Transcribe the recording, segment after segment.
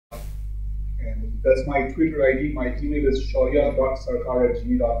That's my Twitter ID. My email is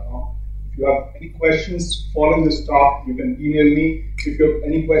shourya.sarcar@gmail.com. If you have any questions following this talk, you can email me. If you have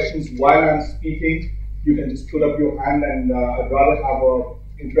any questions while I'm speaking, you can just put up your hand, and I'd rather have an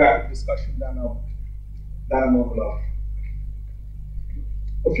interactive discussion than a monologue.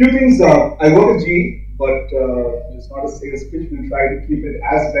 A few things, I work at GE, but it's not a sales pitch. We'll try to keep it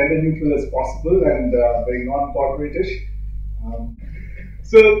as vendor neutral as possible and very non-corporate-ish.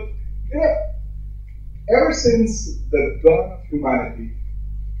 So, ever since the dawn of humanity,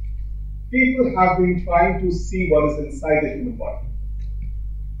 people have been trying to see what is inside the human body.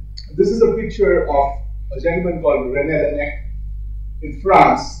 This is a picture of a gentleman called René Laennec in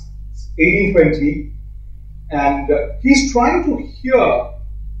France, 1820, and he's trying to hear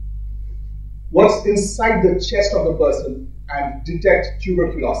what's inside the chest of the person and detect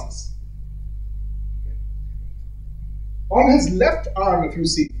tuberculosis. On his left arm, if you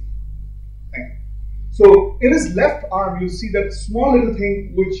see, so in his left arm, you see that small little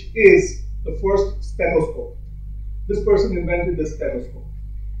thing which is the first stethoscope. This person invented this stethoscope.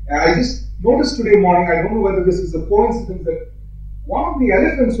 And I just noticed today morning, I don't know whether this is a coincidence, that one of the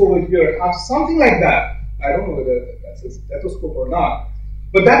elephants over here have something like that. I don't know whether that's a stethoscope or not.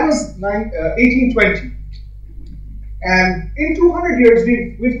 But that was 1820. And in 200 years,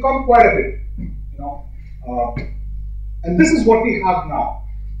 we've come quite a bit. And this is what we have now,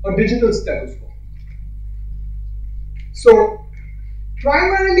 a digital stethoscope. So,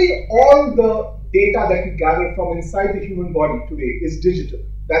 primarily all the data that we gather from inside the human body today is digital.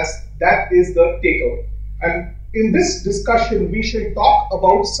 That is the takeaway. And in this discussion, we shall talk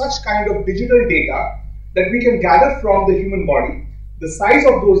about such kind of digital data that we can gather from the human body, the size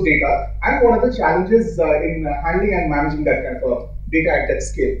of those data, and what are the challenges in handling and managing that kind of data at that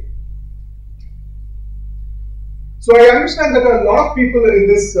scale. So I understand that a lot of people in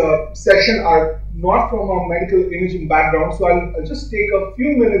this session are not from a medical imaging background, so I'll just take a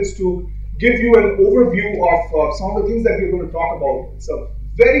few minutes to give you an overview of some of the things that we're going to talk about. It's a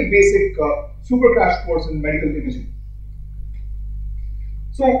very basic super crash course in medical imaging.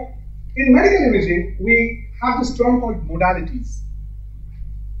 So in medical imaging, we have this term called modalities.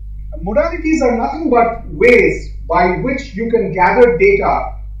 And modalities are nothing but ways by which you can gather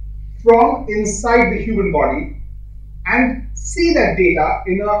data from inside the human body and see that data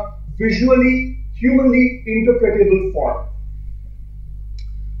in a visually, humanly interpretable form.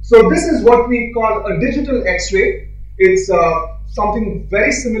 So this is what we call a digital X-ray. It's something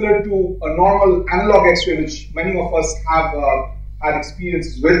very similar to a normal analog X-ray, which many of us have had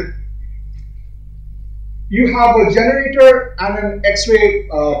experiences with. You have a generator and an X-ray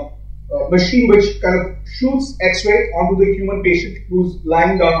machine which kind of shoots X-ray onto the human patient who's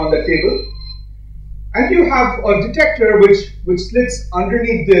lying down on the table. And you have a detector which sits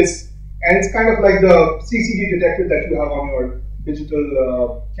underneath this, and it's kind of like the CCD detector that you have on your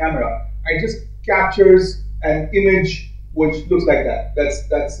digital camera. It just captures an image which looks like that. That's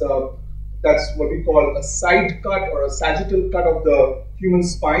what we call a side cut or a sagittal cut of the human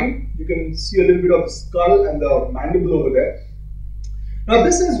spine. You can see a little bit of the skull and the mandible over there. Now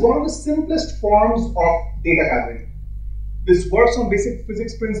this is one of the simplest forms of data gathering. This works on basic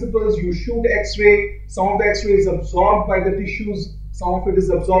physics principles. You shoot X-ray, some of the X-ray is absorbed by the tissues, some of it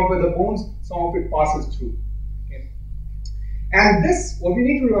is absorbed by the bones, some of it passes through. Okay. And this, what we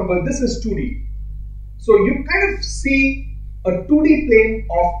need to remember, this is 2D. So you kind of see a 2D plane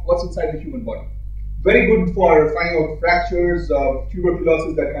of what's inside the human body. Very good for finding out fractures,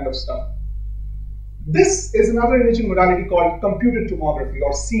 tuberculosis, that kind of stuff. This is another imaging modality called computed tomography,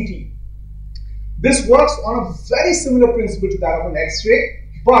 or CT. This works on a very similar principle to that of an X-ray,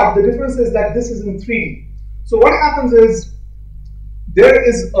 but the difference is that this is in 3D. So what happens is, there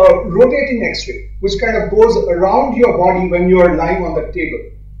is a rotating X-ray, which kind of goes around your body when you are lying on the table.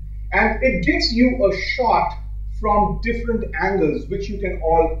 And it gives you a shot from different angles, which you can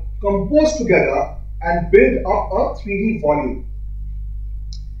all compose together and build up a 3D volume.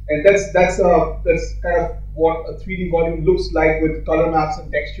 And that's kind of what a 3D volume looks like, with color maps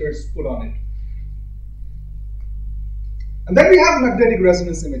and textures put on it. And then we have magnetic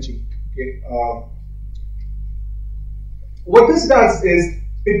resonance imaging. Okay. What this does is,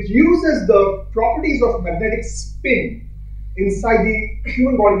 it uses the properties of magnetic spin inside the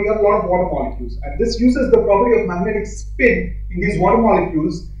human body. We have a lot of water molecules, and this uses the property of magnetic spin in these water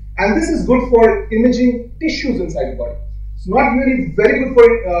molecules, and this is good for imaging tissues inside the body. It's not really very good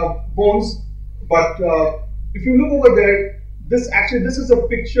for bones, but if you look over there, this is a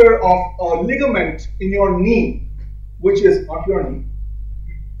picture of a ligament in your knee, which is not your knee.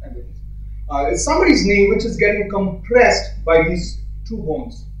 It's somebody's knee which is getting compressed by these two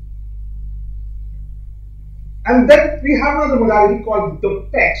bones. And then we have another modality called the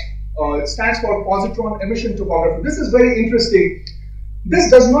PET. It stands for positron emission tomography. This is very interesting.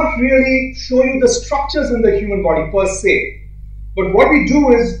 This does not really show you the structures in the human body per se. But what we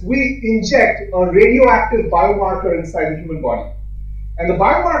do is we inject a radioactive biomarker inside the human body. And the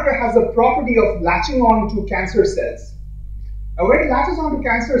biomarker has the property of latching on to cancer cells. And when it latches onto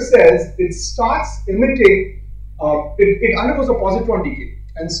cancer cells, it starts emitting, it undergoes a positron decay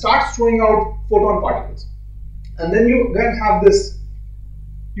and starts throwing out photon particles. And then you have this,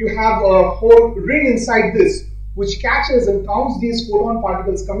 you have a whole ring inside this which catches and counts these photon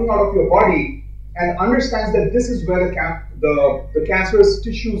particles coming out of your body and understands that this is where the cancerous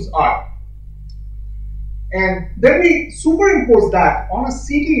tissues are. And then we superimpose that on a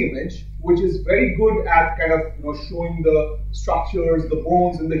CT image, which is very good at kind of showing the structures, the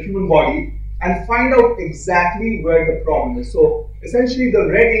bones in the human body, and find out exactly where the problem is. So essentially the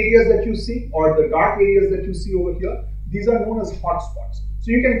red areas that you see or the dark areas that you see over here, these are known as hotspots. So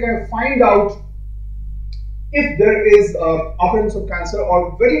you can kind of find out if there is occurrence of cancer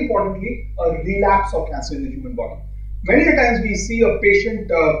or, very importantly, a relapse of cancer in the human body. Many times we see a patient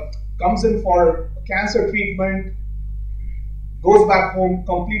comes in for cancer treatment, goes back home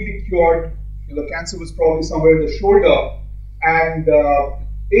completely cured. The cancer was probably somewhere in the shoulder, and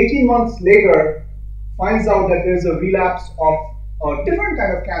 18 months later finds out that there's a relapse of a different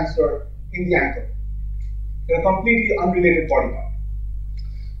kind of cancer in the ankle, in a completely unrelated body part.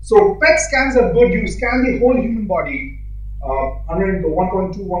 So PET scans are good. You scan the whole human body, under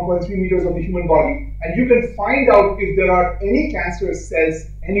 1.2, 1.3 meters of the human body, and you can find out if there are any cancerous cells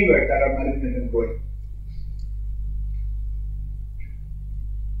anywhere that are malignant and growing.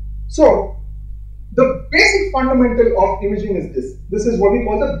 So the basic fundamental of imaging is this. This is what we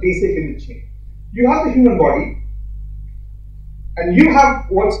call the basic image chain. You have the human body, and you have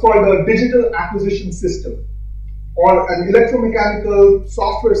what's called a digital acquisition system, or an electromechanical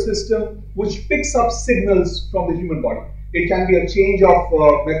software system which picks up signals from the human body. It can be a change of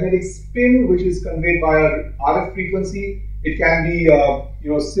magnetic spin, which is conveyed by a RF frequency. It can be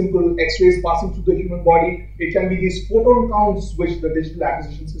simple X-rays passing through the human body. It can be these photon counts which the digital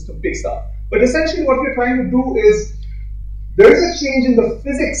acquisition system picks up. But essentially what we're trying to do is, there is a change in the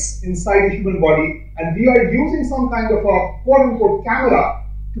physics inside the human body, and we are using some kind of a quote-unquote camera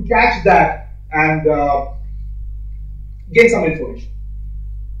to catch that and get some information.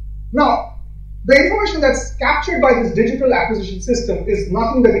 Now, the information that's captured by this digital acquisition system is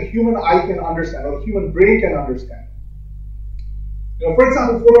nothing that a human eye can understand or a human brain can understand. For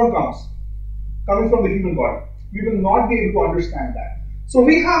example, photon counts coming from the human body. We will not be able to understand that. So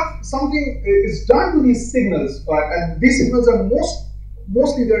we have something is done to these signals, and these signals are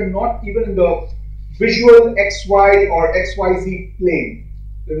mostly they're not even in the visual XY or XYZ plane.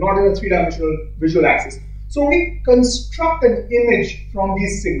 They're not in a three-dimensional visual axis. So we construct an image from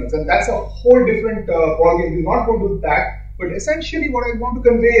these signals, and that's a whole different ballgame. We're not going to do that, but essentially what I want to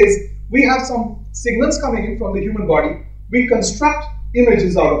convey is we have some signals coming in from the human body, we construct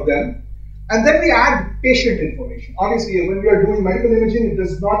images out of them, and then we add patient information. Obviously, when we are doing medical imaging, it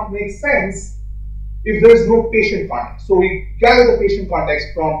does not make sense if there is no patient context. So we gather the patient context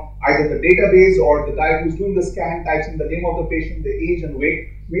from either the database or the guy who's doing the scan types in the name of the patient, the age and weight.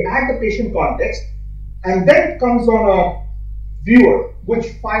 We add the patient context, and then it comes on a viewer, which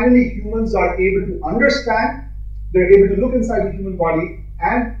finally humans are able to understand. They're able to look inside the human body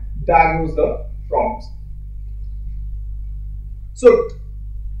and diagnose the problems. So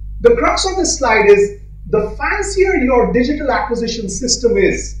the crux of this slide is, the fancier your digital acquisition system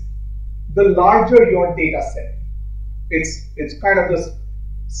is, the larger your data set. It's kind of this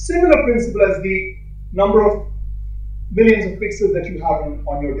similar principle as the number of millions of pixels that you have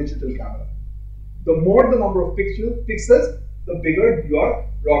on your digital camera. The more the number of pixels, the bigger your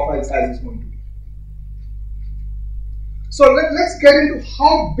raw file size is going to be. So let's get into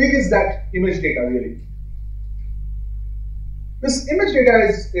how big is that image data really. This image data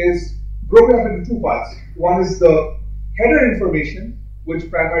is broken up into two parts. One is the header information, which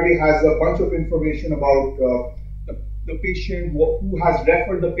primarily has a bunch of information about the patient, who has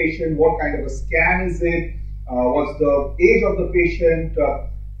referred the patient, what kind of a scan is it, what's the age of the patient,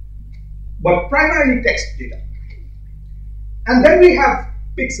 but primarily text data. And then we have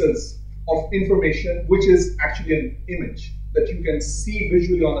pixels of information, which is actually an image that you can see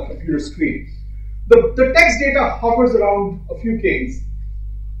visually on the computer screen. The text data hovers around a few kbs.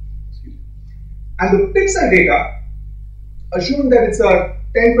 And the pixel data, assuming that it's a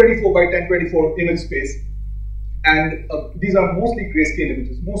 1024 by 1024 image space, and these are mostly grayscale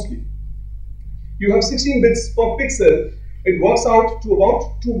images, mostly. You have 16 bits per pixel, it works out to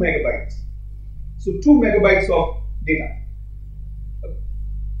about 2 megabytes. So 2 megabytes of data.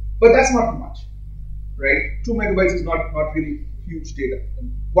 But that's not much, right? 2 megabytes is not really huge data.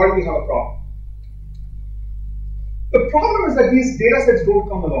 Why do we have a problem? The problem is that these data sets don't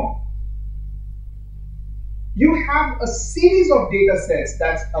come along. You have a series of data sets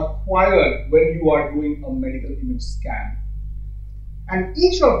that's acquired when you are doing a medical image scan. And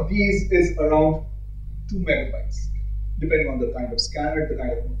each of these is around 2 megabytes, depending on the kind of scanner, the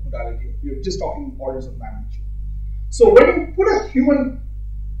kind of modality. We're just talking orders of magnitude. So when you put a human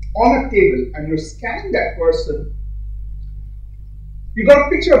on a table and you're scanning that person, you got a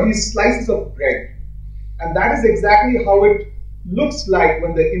picture of these slices of bread. And that is exactly how it looks like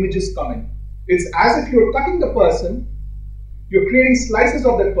when the images come in. It's as if you're cutting the person, you're creating slices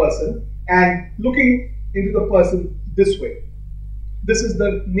of that person and looking into the person this way. This is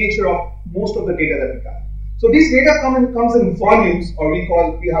the nature of most of the data that we have. So these data comes in volumes, or we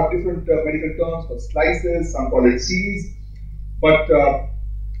have different medical terms for slices, some call it series, but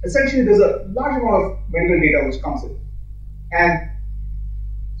essentially there's a large amount of medical data which comes in. And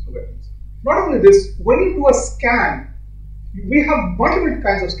so not only this, when you do a scan, we have multiple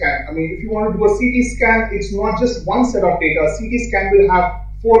kinds of scan. I mean, if you want to do a CT scan, it's not just one set of data. A CT scan will have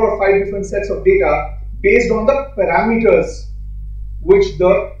 4 or 5 different sets of data based on the parameters which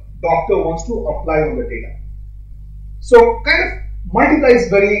the doctor wants to apply on the data. So kind of multiplies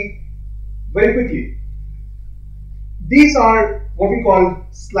very, very quickly. These are what we call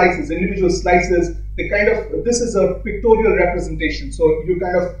slices, individual slices. This is a pictorial representation. So you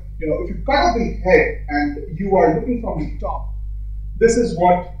kind of, if you cut off the head and you are looking from the top, this is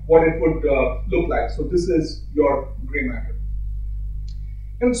what it would look like. So this is your gray matter.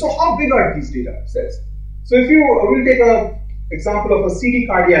 And so how big are these data sets? So if we'll take an example of a CT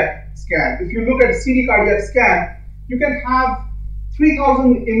cardiac scan. If you look at a CT cardiac scan, you can have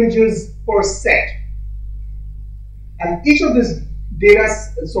 3,000 images per set. And each of these data,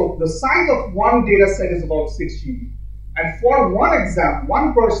 so the size of one data set is about 6 GB. And for one exam,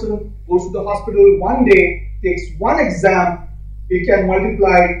 one person goes to the hospital one day, takes one exam, it can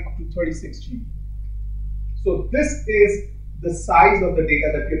multiply up to 36 GB. So this is the size of the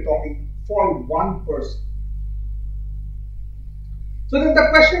data that we're talking for one person. So then the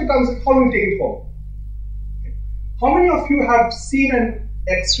question comes, how do we take it home? Okay. How many of you have seen an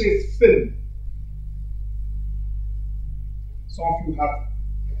X-ray film? Some of you have.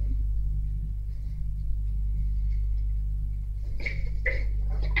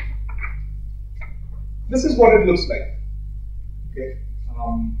 This is what it looks like. Okay.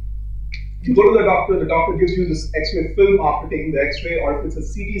 You go to the doctor gives you this X-ray film after taking the X-ray, or if it's a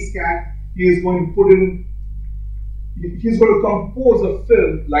CT scan, he's going to compose a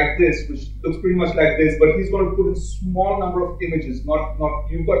film like this, which looks pretty much like this, but he's going to put in small number of images, not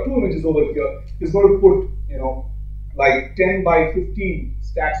you've got 2 images over here. He's going to put, like 10 by 15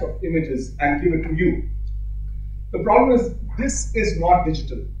 stacks of images and give it to you. The problem is this is not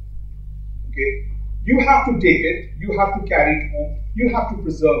digital. Okay, you have to take it, you have to carry it home, you have to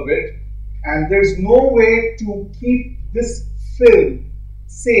preserve it, and there's no way to keep this film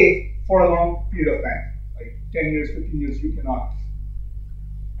safe for a long period of time, like 10 years, 15 years, you cannot.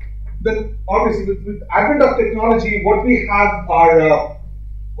 Then obviously with advent of technology, what we have are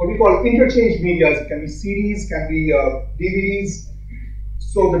what we call interchange media. It can be CDs, can be DVDs.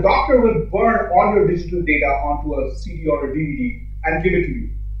 So the doctor will burn all your digital data onto a CD or a DVD and give it to you.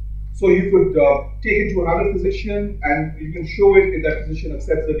 So you could take it to another physician and you can show it if that physician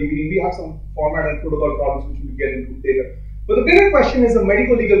accepts the DVD. We have some format and protocol problems which we'll get into later. But the bigger question is a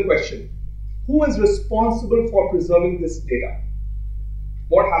medical legal question. Who is responsible for preserving this data?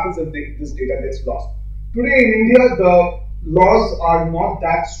 What happens if this data gets lost? Today in India, the laws are not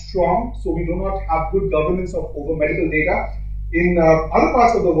that strong, so we do not have good governance over medical data. In other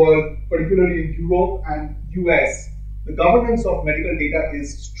parts of the world, particularly in Europe and US, the governance of medical data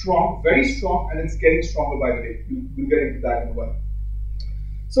is strong, very strong, and it's getting stronger by the day. We'll get into that in a while.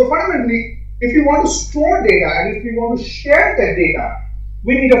 So fundamentally, if you want to store data and if you want to share that data,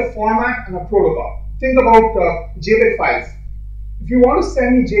 we need a format and a protocol. Think about JPEG files. If you want to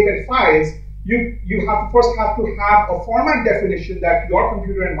send me JPEG files, you have to first have a format definition that your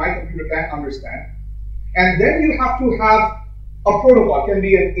computer and my computer can understand. And then you have to have a protocol. It can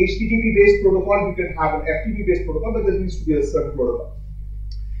be an HTTP-based protocol, you can have an FTP-based protocol, but there needs to be a certain protocol.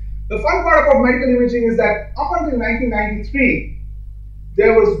 The fun part about medical imaging is that up until 1993,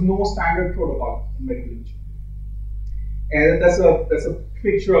 there was no standard protocol in medical imaging. And that's a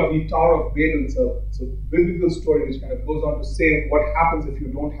picture of the Tower of Babel. It's a biblical story which kind of goes on to say what happens if you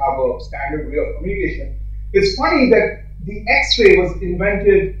don't have a standard way of communication. It's funny that the X-ray was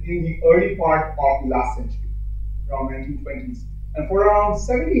invented in the early part of the last century, around 1920s. And for around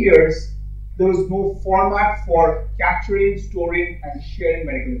 70 years, there was no format for capturing, storing, and sharing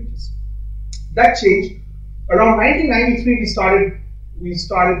medical images. That changed. Around 1993, we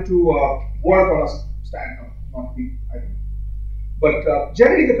started to work on a standard, not we, I don't know. But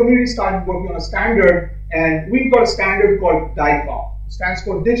generally, the community started working on a standard, and we've got a standard called DICOM. It stands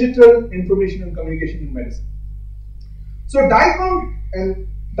for Digital Information and Communication in Medicine. So DICOM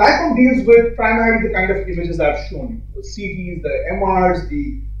deals with primarily the kind of images I've shown you: the CTs, the MRs,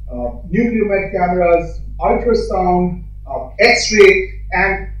 the nuclear med cameras, ultrasound, X-ray,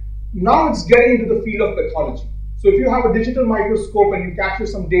 and now it's getting into the field of pathology. So if you have a digital microscope and you capture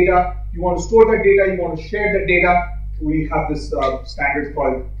some data, you want to store that data, you want to share that data, we have this standard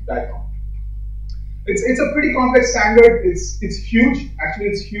called DICOM. It's a pretty complex standard. It's huge. Actually,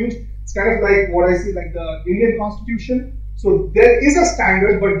 it's huge. It's kind of like what I see like the Indian Constitution. So there is a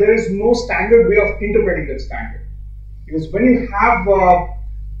standard, but there is no standard way of interpreting that standard. Because when you have,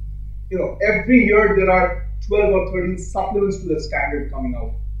 every year there are 12 or 13 supplements to the standard coming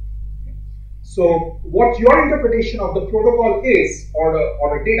out. So what your interpretation of the protocol is, or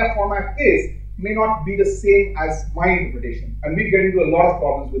the data format is, may not be the same as my interpretation. And we get into a lot of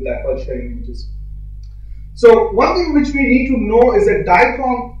problems with that while sharing images. So one thing which we need to know is that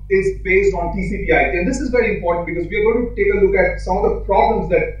DICOM is based on TCP/IP, and this is very important because we are going to take a look at some of the problems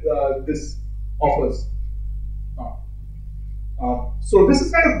that this offers. So this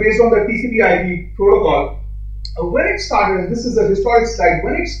is kind of based on the TCP/IP protocol. When it started, and this is a historic slide,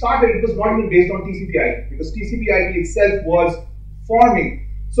 when it started, it was not even based on TCP/IP because TCP/IP itself was forming.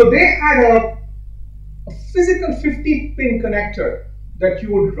 So they had a physical 50-pin connector that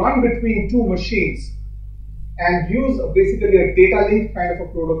you would run between two machines and use basically a data link kind of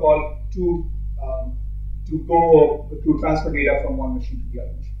a protocol to transfer data from one machine to the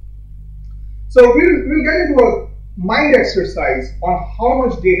other machine. So we'll get into a mind exercise on how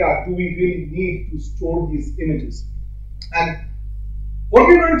much data do we really need to store these images. And what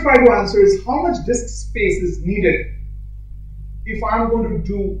we're going to try to answer is how much disk space is needed if I'm going to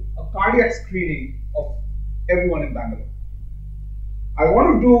do a cardiac screening of everyone in Bangalore. I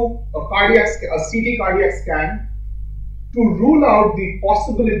want to do a CT cardiac scan to rule out the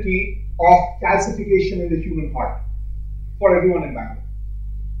possibility of calcification in the human heart for everyone in Bangalore.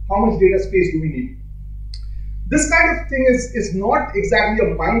 How much data space do we need? This kind of thing is not exactly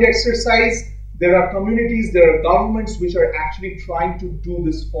a mind exercise. There are communities, there are governments which are actually trying to do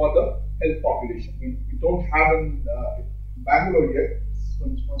this for the health population. We don't have in Bangalore yet.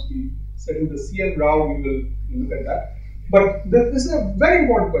 Once we settle the CM Rao, we will look at that. But this is a very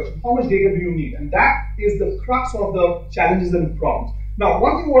important question. How much data do you need? And that is the crux of the challenges and problems. Now,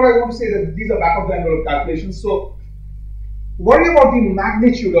 one thing what I want to say is that these are back of the envelope calculations. So worry about the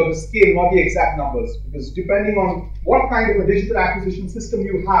magnitude of the scale, not the exact numbers. Because depending on what kind of a digital acquisition system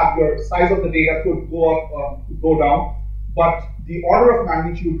you have, your size of the data could go up, could go down. But the order of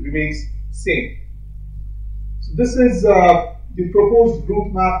magnitude remains same. So this is the proposed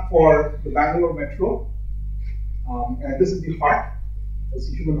route map for the Bangalore Metro. And this is the heart, this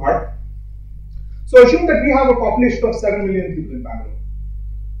is the human heart. So assume that we have a population of 7 million people in Bangalore.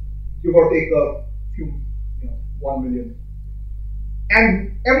 Give or take a few, 1 million.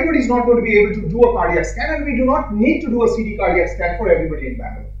 And everybody is not going to be able to do a cardiac scan, and we do not need to do a CT cardiac scan for everybody in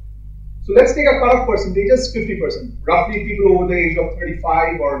Bangalore. So let's take a cutoff percentages, 50%. Roughly people over the age of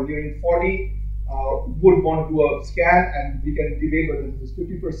 35 or nearing 40 would want to do a scan, and we can debate whether this is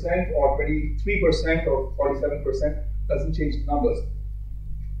 50% or 23% or 47%, doesn't change the numbers.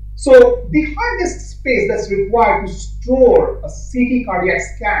 So the hard disk space that's required to store a CT cardiac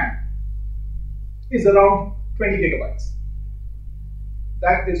scan is around 20 gigabytes.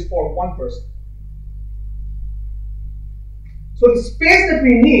 That is for one person. So the space that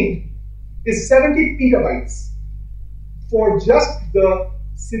we need is 70 petabytes for just the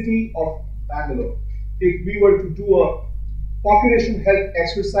city of Bangalore. If we were to do a population health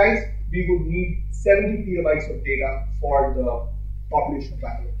exercise, we would need 70 petabytes of data for the population of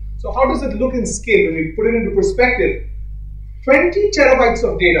Bangalore. So how does it look in scale when we put it into perspective? 20 terabytes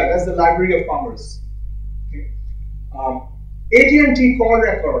of data, that's the Library of Congress. Okay. AT&T call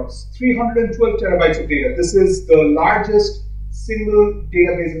records, 312 terabytes of data. This is the largest single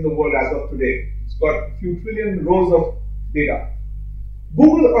database in the world as of today. It's got a few trillion rows of data.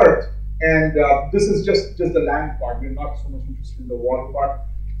 Google Earth, and this is just the land part. We're not so much interested in the water part.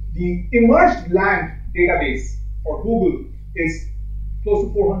 The emerged land database for Google is close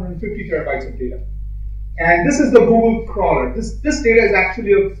to 450 terabytes of data. And this is the Google crawler. This data is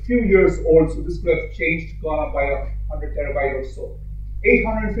actually a few years old, so this could have changed, gone up by 100 terabyte or so.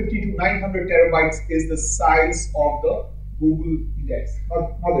 850 to 900 terabytes is the size of the Google index,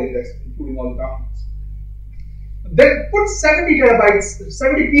 not the index, including all the documents. Then put 70 terabytes,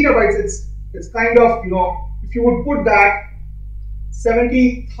 70 petabytes, it's kind of, if you would put that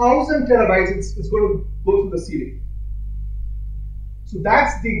 70,000 terabytes, it's going to go through the ceiling. So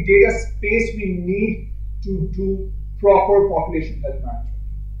that's the data space we need to do proper population health management,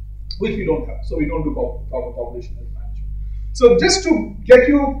 which we don't have. So we don't do proper population health management. So just to get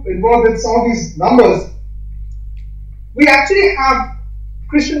you involved in some of these numbers, we actually have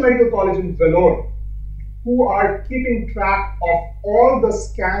Christian Medical College in Vellore who are keeping track of all the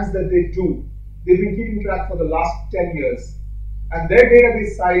scans that they do. They've been keeping track for the last 10 years. And their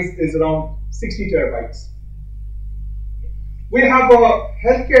database size is around 60 terabytes. We have a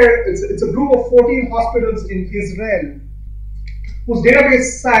healthcare, it's a group of 14 hospitals in Israel whose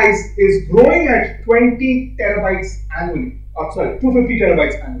database size is growing at 20 terabytes annually. 250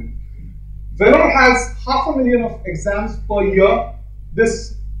 terabytes annually. Vellore has 500,000 of exams per year.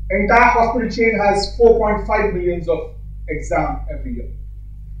 This entire hospital chain has 4.5 million of exams every year.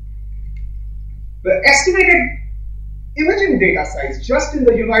 The estimated imaging data size just in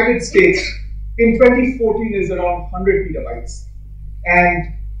the United States in 2014 is around 100 petabytes.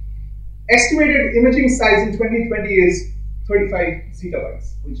 And estimated imaging size in 2020 is 35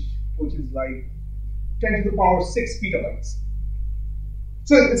 zettabytes, which is like 10 to the power 6 petabytes.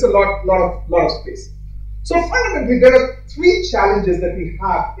 So it's a lot of space. So fundamentally, there are three challenges that we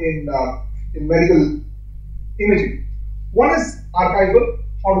have in medical imaging. One is archival.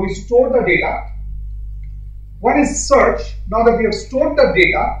 How do we store the data? One is search. Now that we have stored the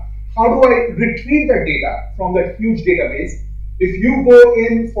data, how do I retrieve the data from that huge database? If you go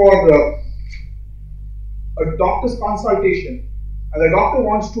in for a doctor's consultation and the doctor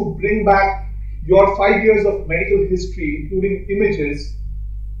wants to bring back your 5 years of medical history, including images,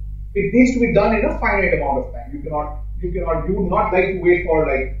 it needs to be done in a finite amount of time. You would not like to wait for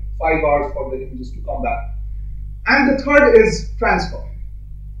like 5 hours for the images to come back. And the third is transfer.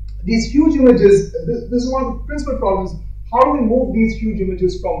 These huge images, this is one of the principal problems. How do we move these huge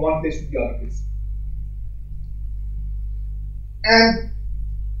images from one place to the other place? And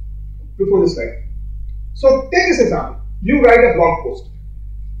before this slide. So take this example. You write a blog post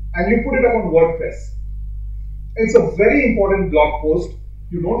and you put it up on WordPress. It's a very important blog post.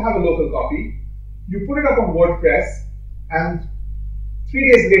 You don't have a local copy. You put it up on WordPress and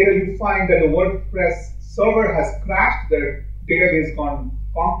 3 days later you find that the WordPress server has crashed, the database gone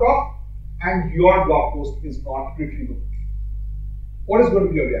conked off, and your blog post is not retrievable. What is going to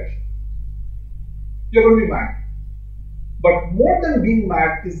be your reaction? You're going to be mad. But more than being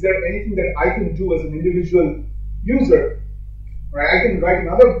mad, is there anything that I can do as an individual user? Right? I can write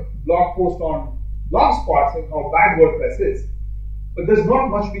another blog post on Blogspot saying how bad WordPress is. But there's not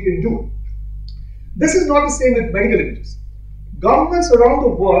much we can do. This is not the same with medical images. Governments around the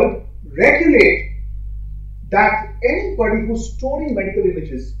world regulate that anybody who's storing medical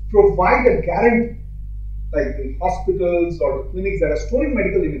images provide a guarantee, like the hospitals or the clinics that are storing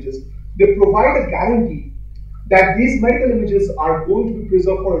medical images, they provide a guarantee that these medical images are going to be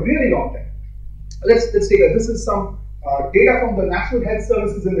preserved for a really long time. Let's take a, this is some data from the National Health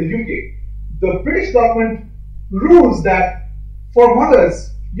Services in the UK. The British government rules that for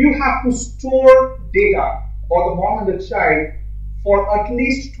mothers, you have to store data about the mom and the child for at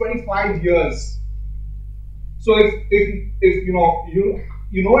least 25 years. So if you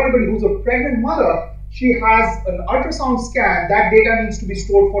know anybody who's a pregnant mother, she has an ultrasound scan, that data needs to be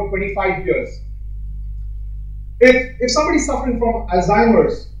stored for 25 years. If somebody's suffering from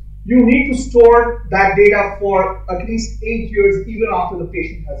Alzheimer's, you need to store that data for at least 8 years even after the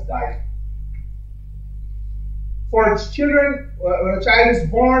patient has died. For children, when a child is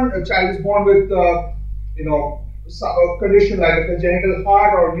born with a condition like a congenital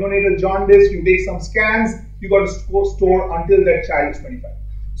heart or neonatal jaundice, you make some scans, you got to store until that child is 25.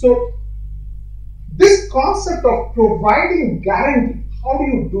 So this concept of providing guarantee, how do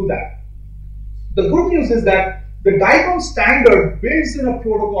you do that? The good news is that the DICOM standard builds in a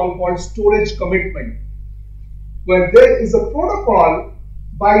protocol called storage commitment, where there is a protocol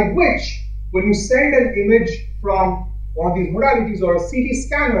by which when you send an image from one of these modalities or a CT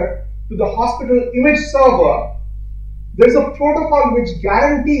scanner to the hospital image server, there's a protocol which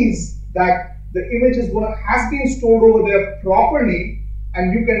guarantees that the image has been stored over there properly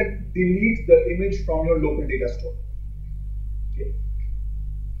and you can delete the image from your local data store. Okay.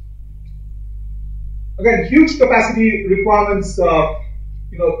 Again, huge capacity requirements.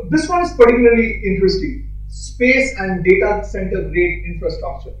 This one is particularly interesting. Space and data center grade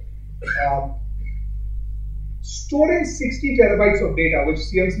infrastructure. storing 60 terabytes of data, which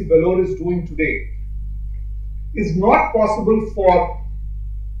CMC Vellore is doing today, is not possible for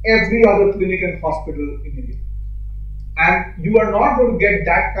every other clinic and hospital in India. And you are not going to get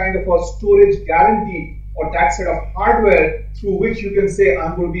that kind of a storage guarantee or that set of hardware through which you can say,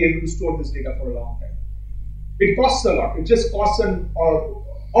 I'm going to be able to store this data for a long time. It costs a lot. It just costs an awful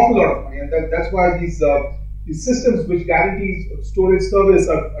lot of money. And that's why these systems which guarantee storage service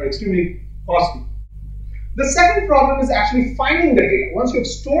are extremely costly. The second problem is actually finding the data. Once you've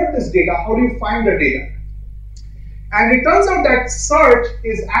stored this data, how do you find the data? And it turns out that search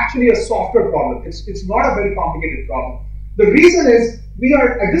is actually a software problem. It's not a very complicated problem. The reason is,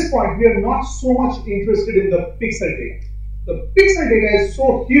 at this point, we are not so much interested in the pixel data. The pixel data is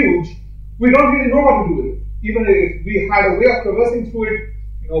so huge, we don't really know what to do with it. Even if we had a way of traversing through it,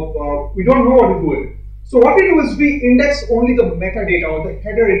 we don't know what to do with it. So what we do is we index only the metadata or the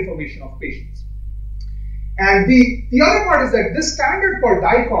header information of patients. And the other part is that this standard called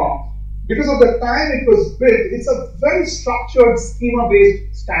DICOM, because of the time it was built, it's a very structured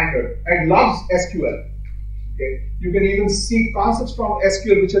schema-based standard and loves SQL. Okay? You can even see concepts from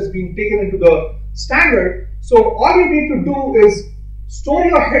SQL which has been taken into the standard. So all you need to do is store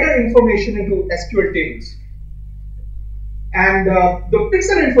your header information into SQL tables. And the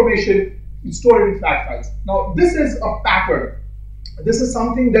pixel information is stored in flat files. Now this is a pattern. This is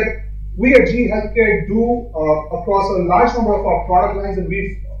something that we at GE Healthcare do across a large number of our product lines, and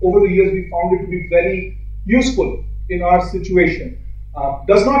over the years we found it to be very useful in our situation.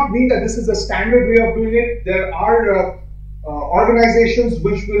 Does not mean that this is a standard way of doing it. There are organizations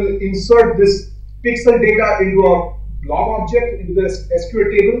which will insert this pixel data into a blob object, into the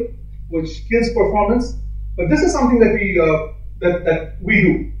SQL table, which kills performance. But this is something that we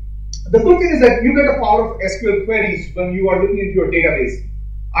do. The good thing is that you get the power of SQL queries when you are looking into your database.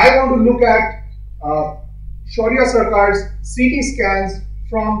 I want to look at Shourya Sarcar's CT scans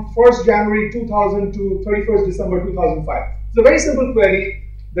from 1st January 2000 to 31st December 2005. It's a very simple query.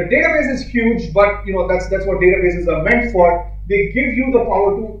 The database is huge, but that's what databases are meant for. They give you the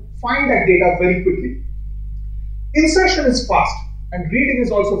power to find that data very quickly. Insertion is fast, and reading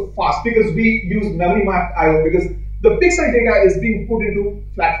is also fast because we use memory mapped I/O, because the pixel data is being put into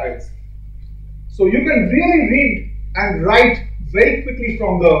flat files. So you can really read and write very quickly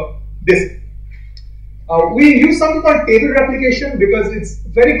from the disk. We use something called table replication because it's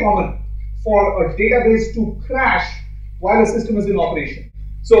very common for a database to crash while a system is in operation.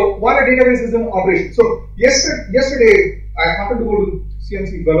 So while a database is in operation. So yesterday I happened to go to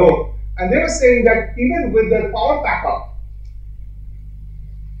CMC Vellore, and they were saying that even with their power backup,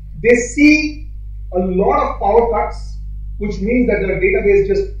 they see a lot of power cuts, which means that the database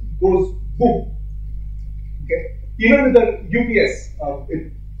just goes boom. Okay? Even with the UPS,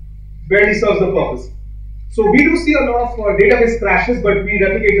 it barely serves the purpose. So we do see a lot of database crashes, but we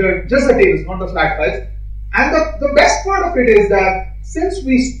replicate just the tables, not the flat files. And the best part of it is that since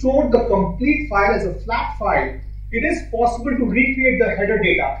we stored the complete file as a flat file, it is possible to recreate the header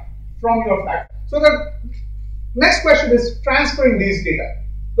data from your flat file. So the next question is transferring these data.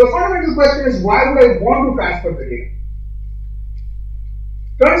 The fundamental question is, why would I want to transfer the data?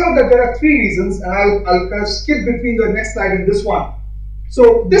 Turns out that there are three reasons, and I'll kind of skip between the next slide and this one.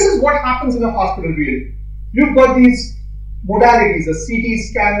 So this is what happens in a hospital really. You've got these modalities, a CT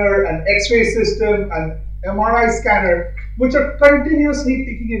scanner, an X-ray system, an MRI scanner, which are continuously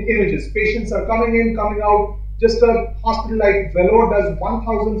taking in images. Patients are coming in, coming out. Just a hospital like Vellore does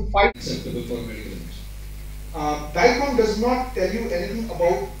 1,005 acceptable for medical image. DICOM does not tell you anything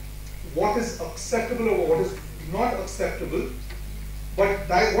about what is acceptable or what is not acceptable. But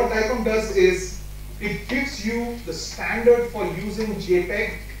what DICOM does is it gives you the standard for using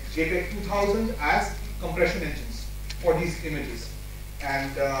JPEG 2000 as compression engines for these images.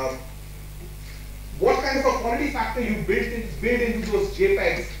 And what kind of a quality factor you build into those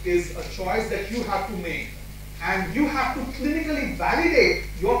JPEGs is a choice that you have to make. And you have to clinically validate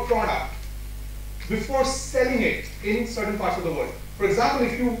your product before selling it in certain parts of the world. For example,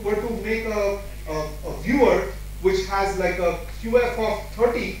 if you were to make a viewer which has like a QF of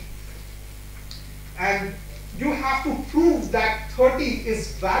 30, and you have to prove that 30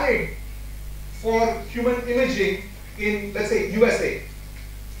 is valid for human imaging in, let's say, USA.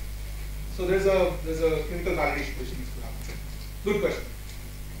 So there's a clinical validation which needs to happen. Good question.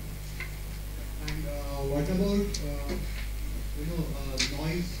 And what about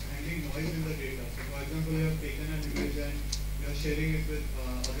noise, handling noise in the data? So for example, you have taken an image and you are sharing it with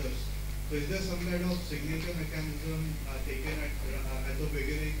others. So is there some kind of signature mechanism taken at the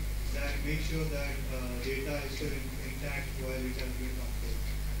beginning that makes sure that data is still intact while it has been transferred?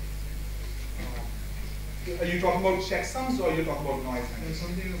 Are you talking about checksums or you're talking about noise?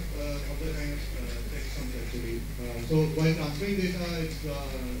 Something of the kind of checksums actually. So while transferring data, it's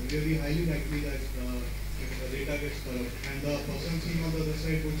really highly likely that the data gets corrupt, and the person seen on the other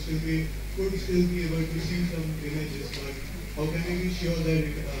side could still be able to see some images, but how can we be sure that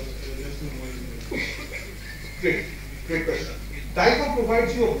there's no noise in it? Great question. DICOM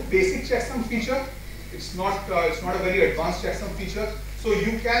provides you a basic checksum feature. It's not a very advanced checksum feature. So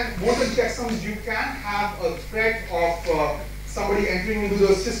you can, more than checksums, you can have a threat of somebody entering into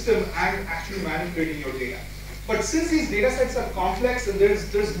the system and actually manipulating your data. But since these data sets are complex and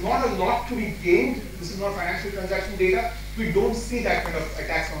there's not a lot to be gained, this is not financial transaction data, we don't see that kind of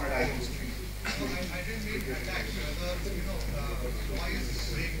attacks on a DICOM stream. No, I didn't mean attacks,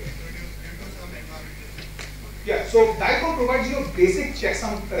 noise being introduced into some environment. Yeah, so DICOM provides you a basic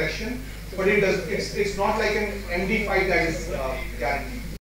checksum correction, but it's not like an MD5 that is guaranteed.